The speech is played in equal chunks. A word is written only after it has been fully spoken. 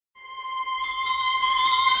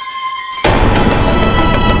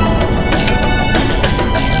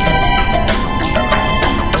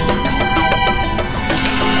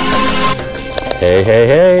Hey, hey,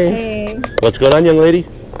 hey. Hey. What's going on, young lady?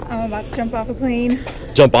 I'm about to jump off a plane.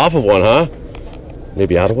 Jump off of one, huh?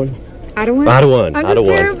 Maybe out of one? Out of one? Out of one. I'm out just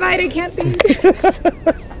of terrified. I can't think.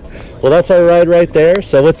 Well, that's our ride right there.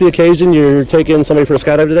 So what's the occasion? You're taking somebody for a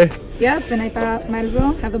skydive today? Yep, and I thought might as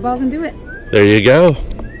well have the balls and do it. There you go.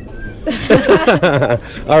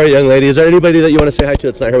 All right, young lady. Is there anybody that you want to say hi to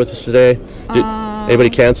that's not here with us today? Anybody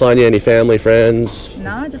cancel on you? Any family, friends?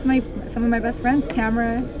 Nah, just some of my best friends.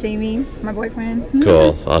 Tamara, Jamie, my boyfriend.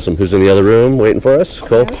 Cool. Awesome. Who's in the other room waiting for us?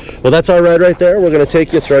 Cool. Yep. Well, that's our ride right there. We're going to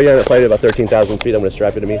take you, throw you on a flight at about 13,000 feet. I'm going to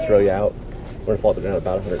strap you to me, throw you out. We're going to fall to the ground at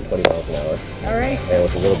about 120 miles an hour. All right. And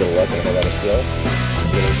with a little bit of luck, we're going to let us go.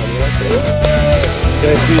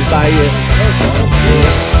 Can I squeeze by you?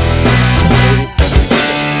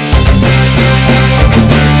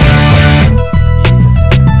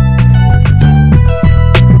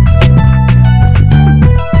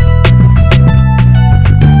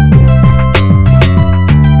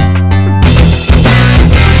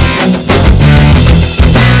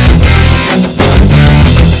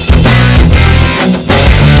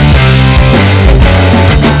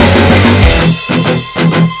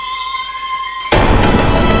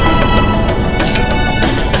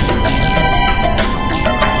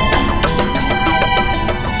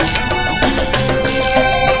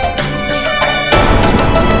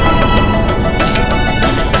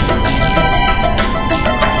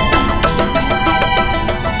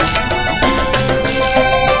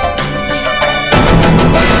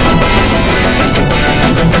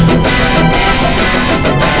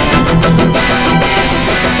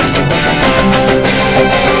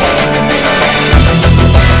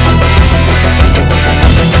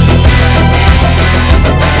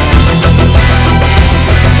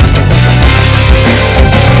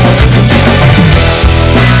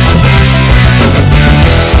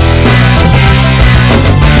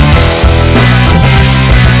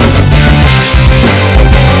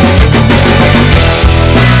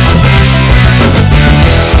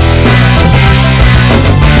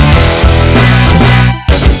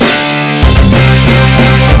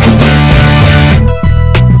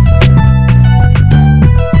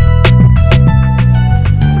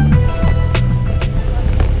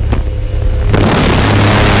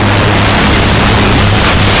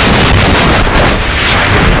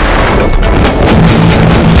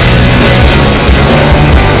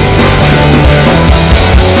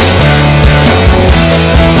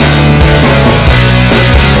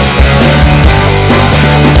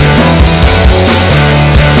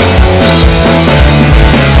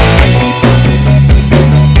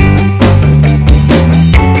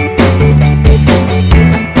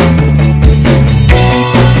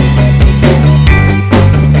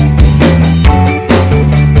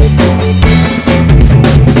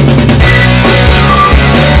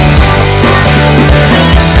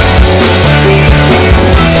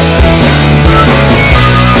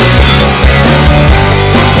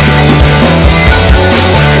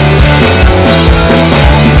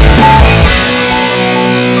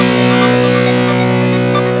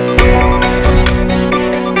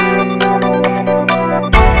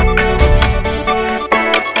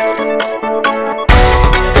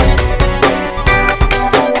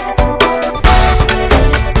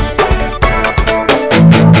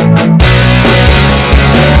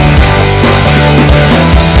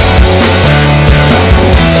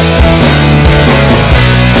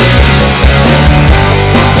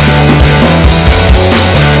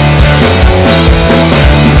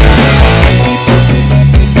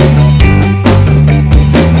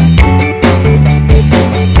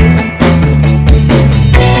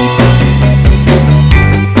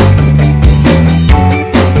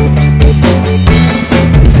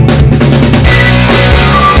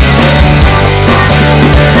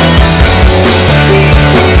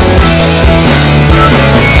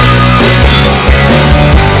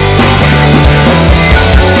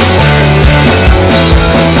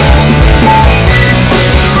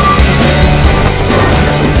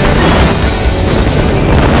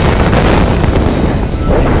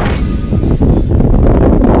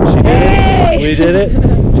 We did it.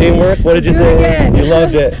 Teamwork. What did you think? You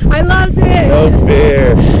loved it. I loved it. No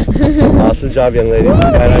fear. Awesome job, young lady.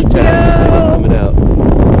 Thank you. Coming out.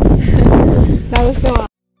 That was so awesome.